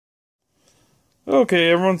Okay,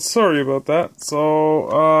 everyone, sorry about that.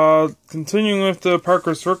 So, continuing with the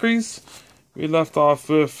Parker's Rookies, we left off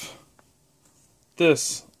with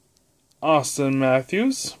this Austin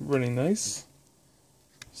Matthews. Really nice.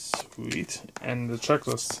 Sweet. And the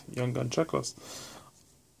checklist, Young Gun checklist.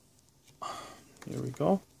 Here we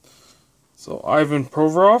go. So, Ivan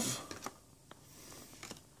Provorov.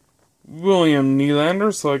 William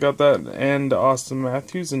Nylander, so I got that and Austin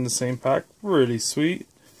Matthews in the same pack. Really sweet.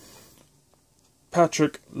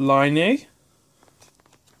 Patrick Laine.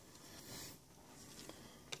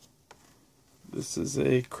 This is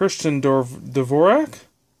a Christian Dvorak.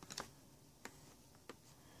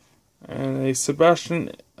 And a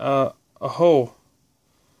Sebastian Aho.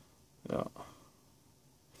 Yeah.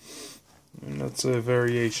 And that's a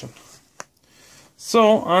variation.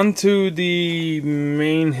 So, on to the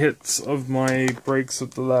main hits of my breaks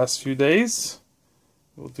of the last few days.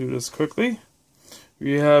 We'll do this quickly.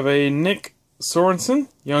 We have a Nick Sorensen,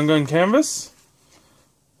 Young Gun Canvas.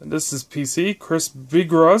 And this is PC. Chris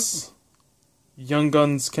Bigras, Young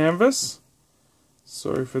Guns Canvas.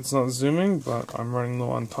 Sorry if it's not zooming, but I'm running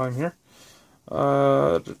low on time here.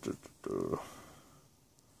 Yeah.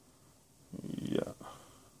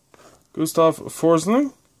 Gustav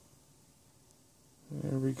Forsling.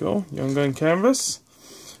 There we go, Young Gun Canvas.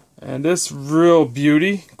 And this real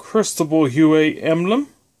beauty, Cristobal Huey emblem.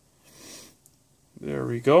 There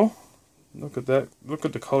we go. Look at that. Look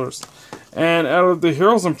at the colors. And out of the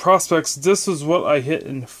Heroes and Prospects, this is what I hit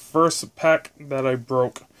in the first pack that I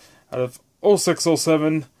broke. Out of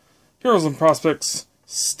 06-07, Heroes and Prospects,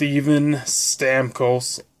 Steven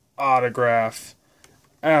Stamkos autograph.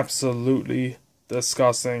 Absolutely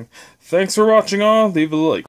disgusting. Thanks for watching all. Leave a like.